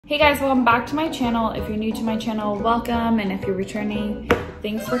Hey guys, welcome back to my channel. If you're new to my channel, welcome, and if you're returning,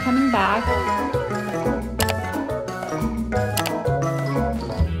 thanks for coming back.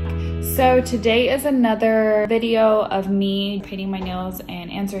 So today is another video of me painting my nails and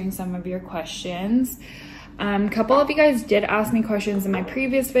answering some of your questions. A couple of you guys did ask me questions in my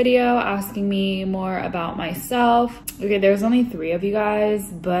previous video, asking me more about myself. Okay, there's only 3 of you guys,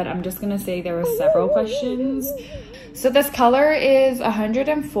 but I'm just gonna say there were several questions. So this color is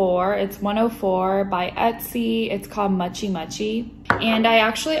 104, it's 104 by Etsy. It's called Muchi Muchi. And I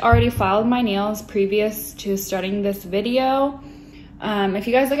actually already filed my nails previous to starting this video. If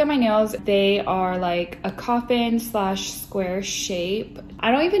you guys look at my nails, they are like a coffin slash square shape.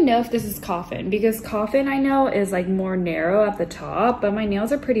 I don't even know if this is coffin, because coffin I know is like more narrow at the top, but my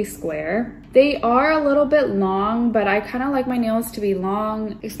nails are pretty square. They are a little bit long, but I kind of like my nails to be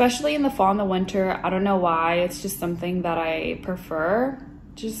long, especially in the fall and the winter. I don't know why, it's just something that I prefer.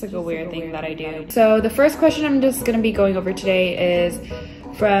 Just like a weird thing that I do. So the first question I'm just gonna be going over today is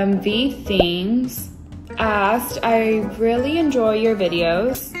from V Things. Asked, I really enjoy your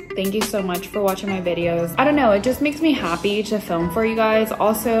videos. Thank you so much for watching my videos. I don't know, it just makes me happy to film for you guys.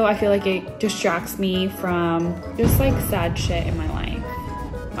 Also, I feel like it distracts me from just like sad shit in my life.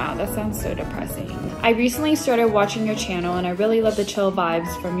 Wow, that sounds so depressing. I recently started watching your channel and I really love the chill vibes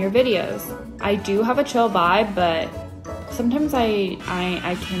from your videos. I do have a chill vibe, but sometimes I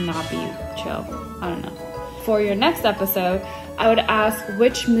cannot be chill. I don't know. For your next episode, I would ask,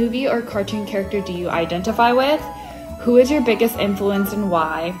 which movie or cartoon character do you identify with? Who is your biggest influence and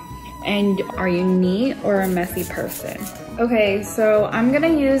why? And are you neat or a messy person? Okay, so I'm gonna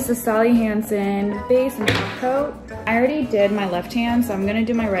use the Sally Hansen base and top coat. I already did my left hand, so I'm gonna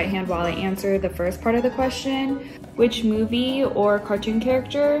do my right hand while I answer the first part of the question. Which movie or cartoon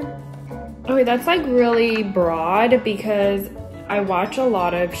character? Okay, that's like really broad because I watch a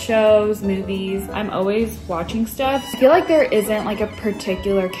lot of shows, movies. I'm always watching stuff. I feel like there isn't like a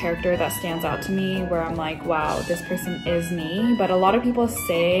particular character that stands out to me where I'm like, wow, this person is me. But a lot of people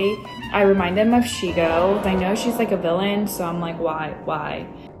say I remind them of Shigo. I know she's like a villain, so I'm like, why?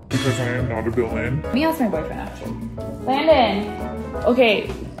 Because I am not a villain. Let me ask my boyfriend actually. Landon, okay,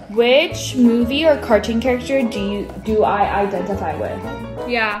 which movie or cartoon character do I identify with?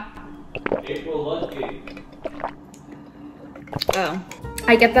 Yeah. April Lucky. Oh,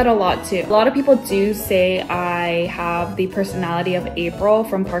 I get that a lot too. A lot of people do say I have the personality of April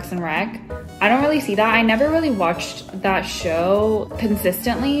from Parks and Rec. I don't really see that. I never really watched that show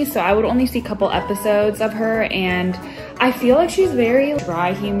consistently, so I would only see a couple episodes of her, and I feel like she's very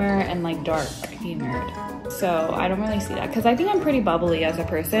dry humor and like dark humored. So I don't really see that because I think I'm pretty bubbly as a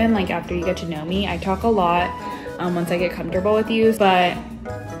person. Like after you get to know me, I talk a lot once I get comfortable with you, but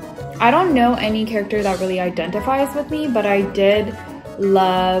I don't know any character that really identifies with me, but I did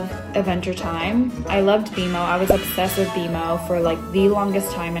love Adventure Time. I loved BMO. I was obsessed with BMO for like the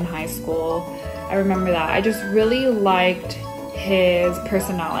longest time in high school. I remember that. I just really liked his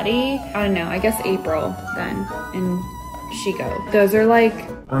personality. I don't know, I guess April then and Shigo. Those are like...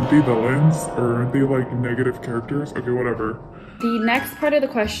 Aren't they villains? Or aren't they like negative characters? Okay, whatever. The next part of the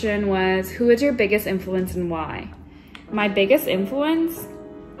question was, who is your biggest influence and why? My biggest influence?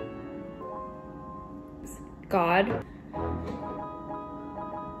 God.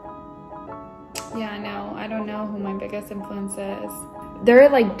 Yeah, no, I don't know who my biggest influence is. There are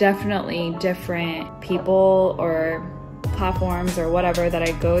like definitely different people or platforms or whatever that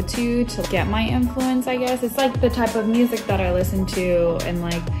I go to get my influence, I guess. It's like the type of music that I listen to and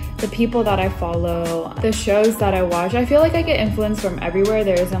like the people that I follow, the shows that I watch. I feel like I get influence from everywhere.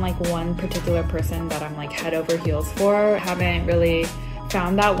 There isn't like one particular person that I'm like head over heels for. I haven't really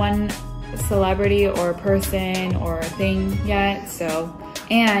found that one celebrity or person or thing yet. So,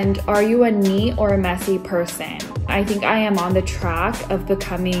 and are you a neat or a messy person? I think I am on the track of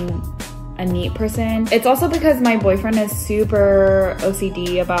becoming a neat person. It's also because my boyfriend is super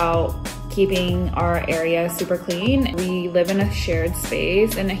OCD about keeping our area super clean. We live in a shared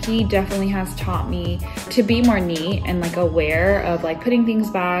space and he definitely has taught me to be more neat and like aware of like putting things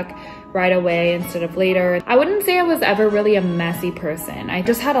back right away instead of later. I wouldn't say I was ever really a messy person. I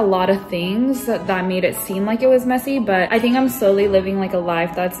just had a lot of things that made it seem like it was messy, but I think I'm slowly living like a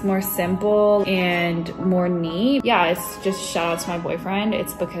life that's more simple and more neat. Yeah, it's just shout out to my boyfriend.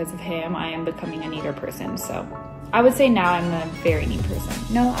 It's because of him I am becoming a neater person. So I would say now I'm a very neat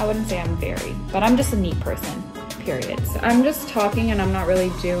person. No, I wouldn't say I'm very, but I'm just a neat person. Period. So I'm just talking and I'm not really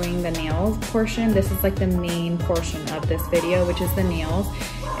doing the nails portion. This is like the main portion of this video, which is the nails.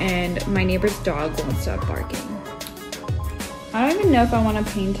 And my neighbor's dog won't stop barking. I don't even know if I want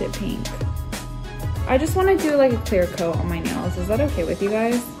to paint it pink. I just want to do like a clear coat on my nails. Is that okay with you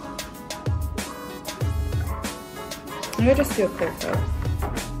guys? I'm gonna just do a clear coat.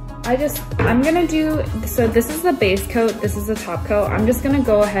 I'm gonna do, so this is the base coat, this is the top coat. I'm just gonna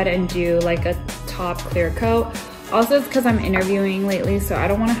go ahead and do like a top clear coat. Also, it's because I'm interviewing lately, so I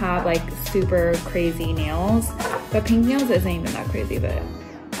don't want to have like super crazy nails. But pink nails isn't even that crazy, but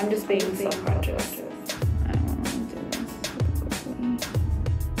I'm just being self-conscious. I don't want to do this quickly.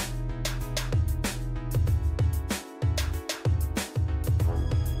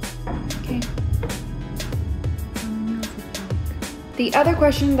 Okay. The other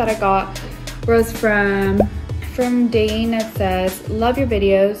question that I got was from Dane. It says, love your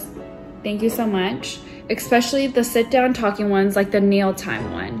videos. Thank you so much. Especially the sit-down talking ones like the nail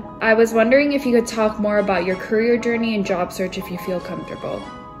time one. I was wondering if you could talk more about your career journey and job search if you feel comfortable.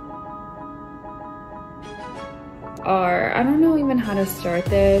 Or I don't know even how to start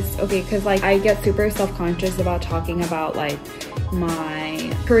this. Okay, because like I get super self-conscious about talking about like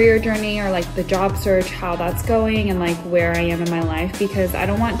my career journey or like the job search, how that's going, and like where I am in my life, because I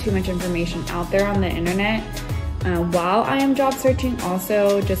don't want too much information out there on the internet while I am job searching,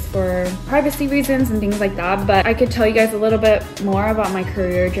 also just for privacy reasons and things like that. But I could tell you guys a little bit more about my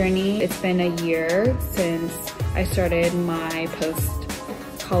career journey. It's been a year since I started my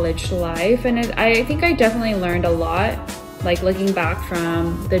post-college life, and I think I definitely learned a lot. Like looking back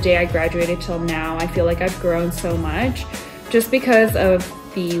from the day I graduated till now, I feel like I've grown so much just because of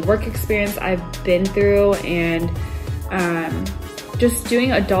the work experience I've been through and just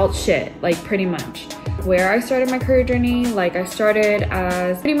doing adult shit, like pretty much. Where I started my career journey, like I started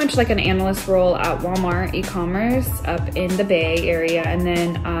as pretty much like an analyst role at Walmart e-commerce up in the Bay Area, and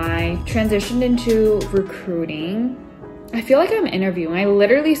then I transitioned into recruiting. I feel like I'm interviewing. I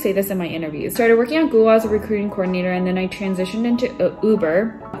literally say this in my interviews. Started working at Google as a recruiting coordinator, and then I transitioned into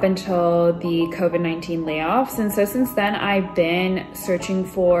Uber up until the COVID-19 layoffs. And so since then, I've been searching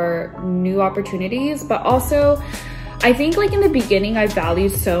for new opportunities, but also I think like in the beginning, I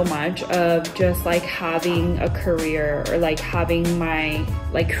valued so much of just like having a career or like having my,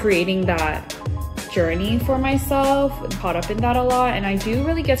 like creating that journey for myself, caught up in that a lot. And I do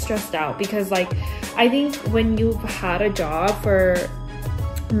really get stressed out because like, I think when you've had a job for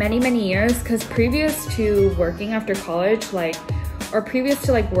many, many years, because previous to working after college, like, or previous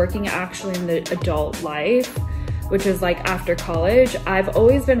to like working actually in the adult life, which is like after college, I've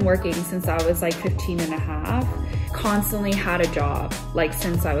always been working since I was like 15 and a half. Constantly had a job like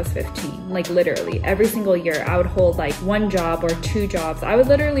since I was 15, like literally every single year I would hold like one job or two jobs. I would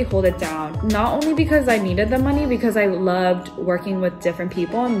literally hold it down, not only because I needed the money, because I loved working with different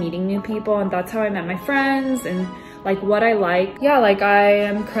people and meeting new people, and that's how I met my friends and like what I like. Yeah, like I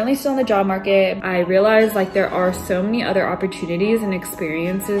am currently still in the job market. I realize like there are so many other opportunities and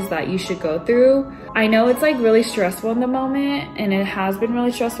experiences that you should go through. I know it's like really stressful in the moment, and it has been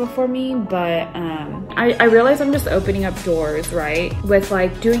really stressful for me, but I realize I'm just opening up doors, right? With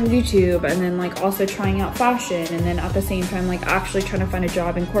like doing YouTube, and then like also trying out fashion, and then at the same time like actually trying to find a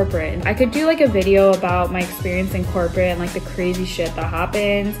job in corporate. And I could do like a video about my experience in corporate and like the crazy shit that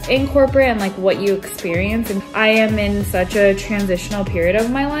happens in corporate and like what you experience. And I am in such a transitional period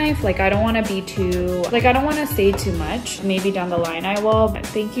of my life. Like I don't want to be too, like I don't want to say too much. Maybe down the line I will. But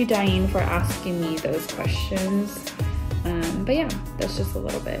thank you, Diane, for asking me those questions. But yeah, that's just a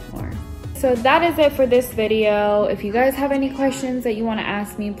little bit more. So that is it for this video. If you guys have any questions that you want to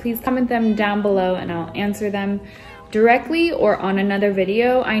ask me, please comment them down below and I'll answer them directly or on another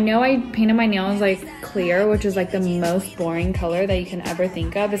video. I know I painted my nails like clear, which is like the most boring color that you can ever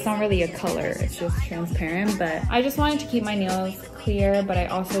think of. It's not really a color, it's just transparent, but I just wanted to keep my nails clear. But I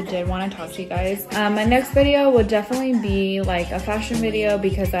also did want to talk to you guys. My next video will definitely be like a fashion video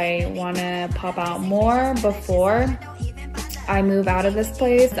because I want to pop out more before I move out of this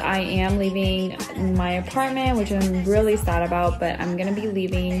place. I am leaving my apartment, which I'm really sad about, but I'm gonna be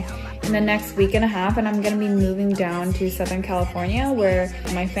leaving in the next week and a half, and I'm gonna be moving down to Southern California where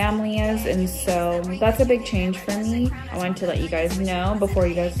my family is, and so that's a big change for me. I wanted to let you guys know before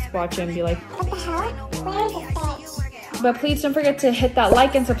you guys watch it and be like, what the hell? Where is this bitch? But please don't forget to hit that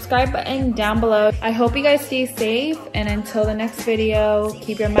like and subscribe button down below. I hope you guys stay safe, and until the next video,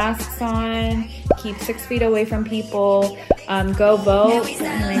 keep your masks on, keep 6 feet away from people, go vote.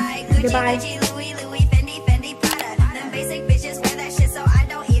 Anyway, goodbye.